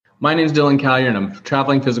My name is Dylan Callier, and I'm a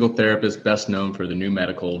traveling physical therapist best known for the New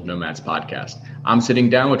Medical Nomads podcast. I'm sitting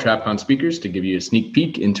down with TravCon speakers to give you a sneak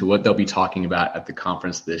peek into what they'll be talking about at the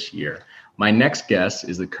conference this year. My next guest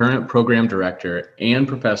is the current program director and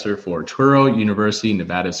professor for Touro University,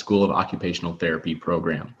 Nevada School of Occupational Therapy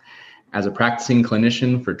program. As a practicing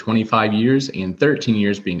clinician for 25 years and 13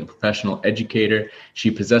 years being a professional educator,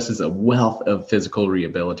 she possesses a wealth of physical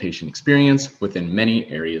rehabilitation experience within many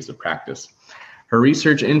areas of practice. Her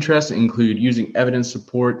research interests include using evidence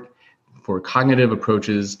support for cognitive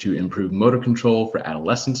approaches to improve motor control for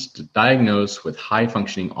adolescents diagnosed with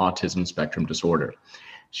high-functioning autism spectrum disorder.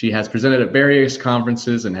 She has presented at various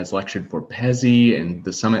conferences and has lectured for PESI and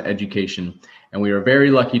the Summit Education, and we are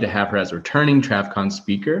very lucky to have her as a returning TravCon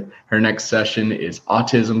speaker. Her next session is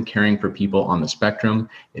Autism Caring for People on the Spectrum.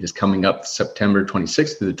 It is coming up September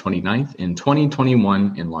 26th through the 29th in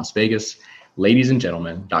 2021 in Las Vegas. Ladies and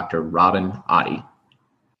gentlemen, Dr. Robin Oddie.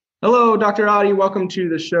 Hello, Dr. Oddie. Welcome to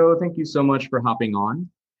the show. Thank you so much for hopping on.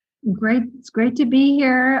 Great. It's great to be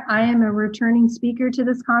here. I am a returning speaker to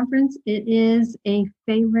this conference. It is a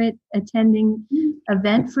favorite attending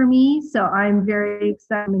event for me, so I'm very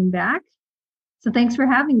excited coming back. So thanks for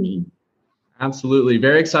having me. Absolutely.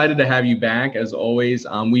 Very excited to have you back, as always.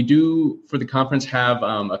 We do, for the conference, have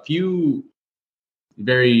a few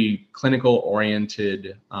very clinical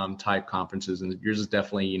oriented type conferences, and yours is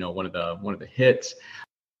definitely one of the hits.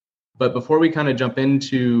 But before we kind of jump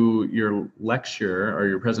into your lecture or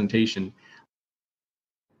your presentation,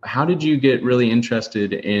 how did you get really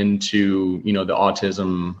interested into the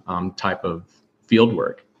autism type of field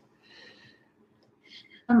work?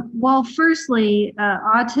 Well, firstly,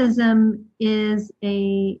 autism is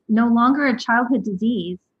no longer a childhood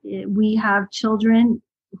disease. We have children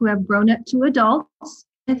who have grown up to adults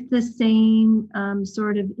with the same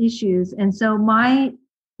sort of issues. And so my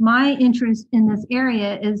interest in this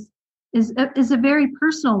area is a very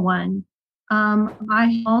personal one. I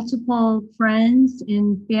have multiple friends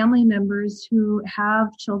and family members who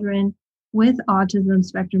have children with autism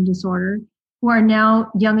spectrum disorder who are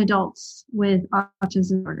now young adults with autism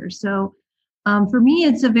disorder. So for me,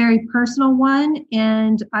 it's a very personal one.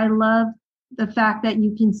 And I love the fact that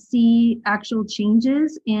you can see actual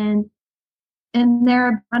changes and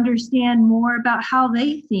understand more about how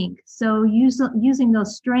they think. So using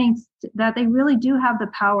those strengths that they really do have the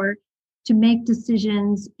power to make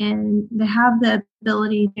decisions and they have the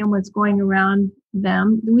ability to know what's going around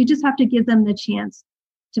them. We just have to give them the chance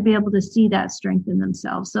to be able to see that strength in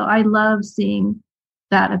themselves. So I love seeing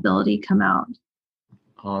that ability come out.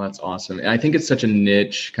 Oh, that's awesome. And I think it's such a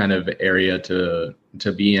niche kind of area to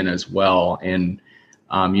be in as well. And,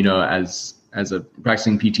 as a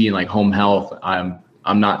practicing PT in like home health, I'm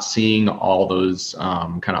not seeing all those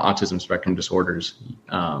kind of autism spectrum disorders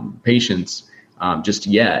patients just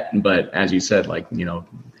yet. But as you said,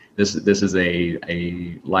 this is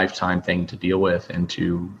a lifetime thing to deal with and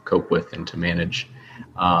to cope with and to manage.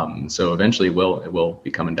 So eventually it will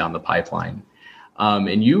be coming down the pipeline.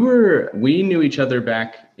 And we knew each other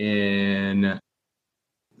back in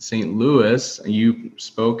St. Louis. You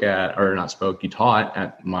you taught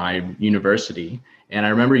at my university. And I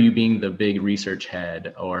remember you being the big research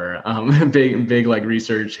head or big like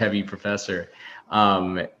research heavy professor.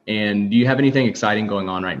 And do you have anything exciting going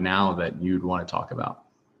on right now that you'd want to talk about?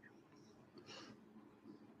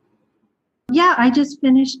 Yeah, I just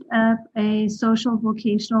finished up a social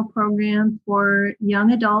vocational program for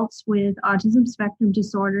young adults with autism spectrum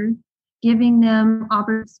disorder, giving them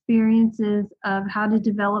experiences of how to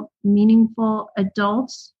develop meaningful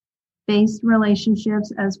adult-based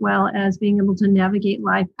relationships, as well as being able to navigate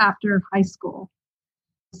life after high school.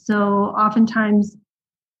 So oftentimes,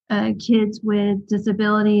 kids with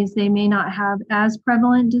disabilities, they may not have as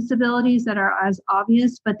prevalent disabilities that are as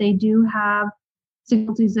obvious, but they do have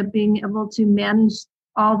difficulties of being able to manage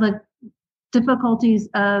all the difficulties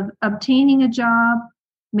of obtaining a job,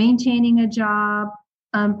 maintaining a job,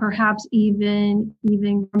 perhaps even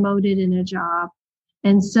promoted in a job.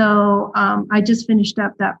 And so I just finished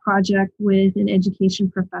up that project with an education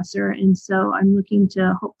professor. And so I'm looking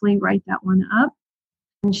to hopefully write that one up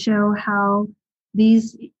and show how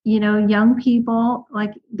these, young people,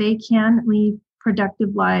 they can lead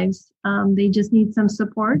productive lives. They just need some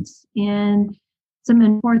supports and some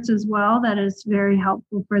supports as well that is very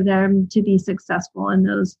helpful for them to be successful in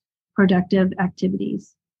those productive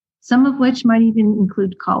activities, some of which might even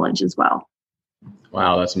include college as well.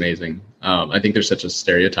 Wow, that's amazing. I think there's such a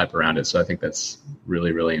stereotype around it, so I think that's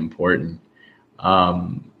really, really important.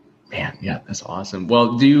 That's awesome.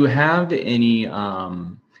 Well, do you have any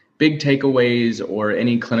big takeaways or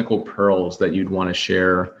any clinical pearls that you'd want to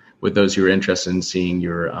share with those who are interested in seeing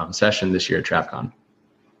your session this year at TravCon?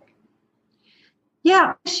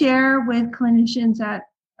 Yeah, share with clinicians at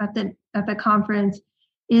the conference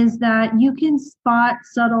is that you can spot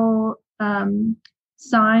subtle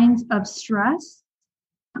signs of stress,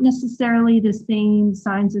 not necessarily the same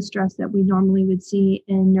signs of stress that we normally would see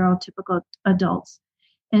in neurotypical adults.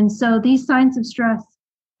 And so these signs of stress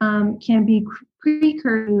can be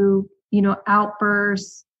precursor to,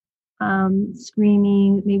 outbursts,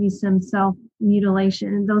 screaming, maybe some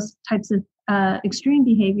self-mutilation, those types of extreme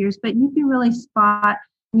behaviors, but you can really spot,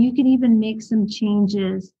 and you can even make some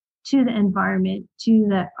changes to the environment, to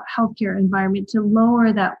the healthcare environment, to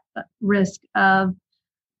lower that risk of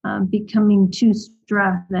becoming too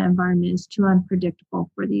stressed. The environment is too unpredictable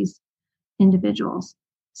for these individuals.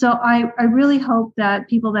 So I really hope that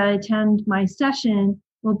people that attend my session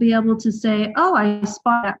will be able to say, oh, I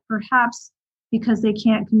spot that perhaps because they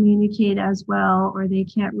can't communicate as well, or they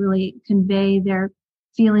can't really convey their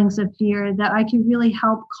feelings of fear, that I can really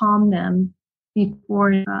help calm them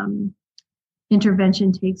before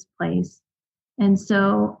intervention takes place. And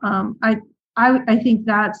so I think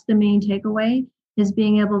that's the main takeaway, is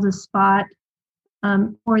being able to spot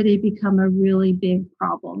before they become a really big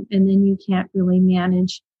problem, and then you can't really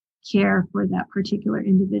manage care for that particular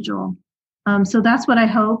individual. So that's what I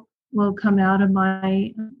hope will come out of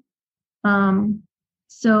my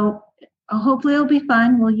so hopefully it'll be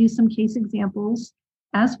fun. We'll use some case examples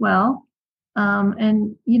as well.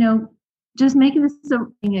 And, just making this a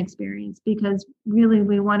learning experience, because really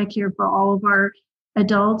we want to care for all of our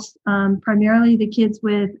adults, primarily the kids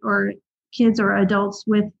or adults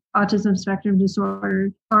with autism spectrum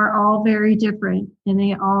disorder are all very different, and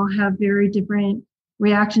they all have very different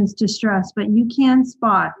reactions to stress, but you can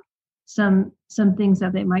spot some things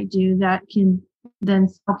that they might do that can then,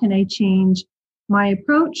 how can I change my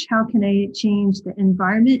approach? How can I change the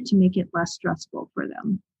environment to make it less stressful for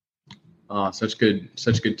them? Such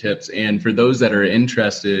good tips. And for those that are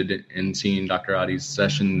interested in seeing Dr. Adi's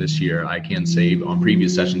session this year, I can say on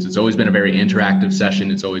previous sessions, it's always been a very interactive session.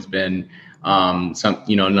 It's always been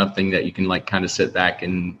nothing that you can kind of sit back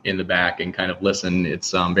in the back and kind of listen.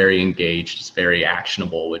 It's very engaged. It's very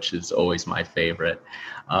actionable, which is always my favorite.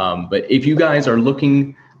 But if you guys are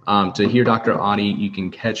looking to hear Dr. Adi, you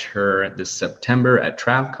can catch her this September at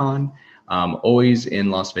TravCon. Always in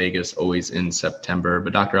Las Vegas, always in September.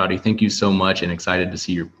 But Dr. Adi, thank you so much, and excited to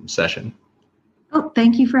see your session. Oh,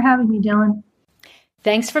 thank you for having me, Dylan.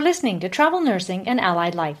 Thanks for listening to Travel Nursing and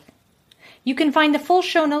Allied Life. You can find the full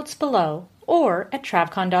show notes below or at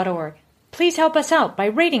travcon.org. Please help us out by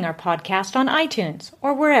rating our podcast on iTunes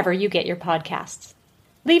or wherever you get your podcasts.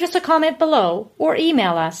 Leave us a comment below or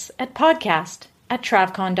email us at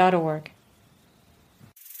podcast@travcon.org.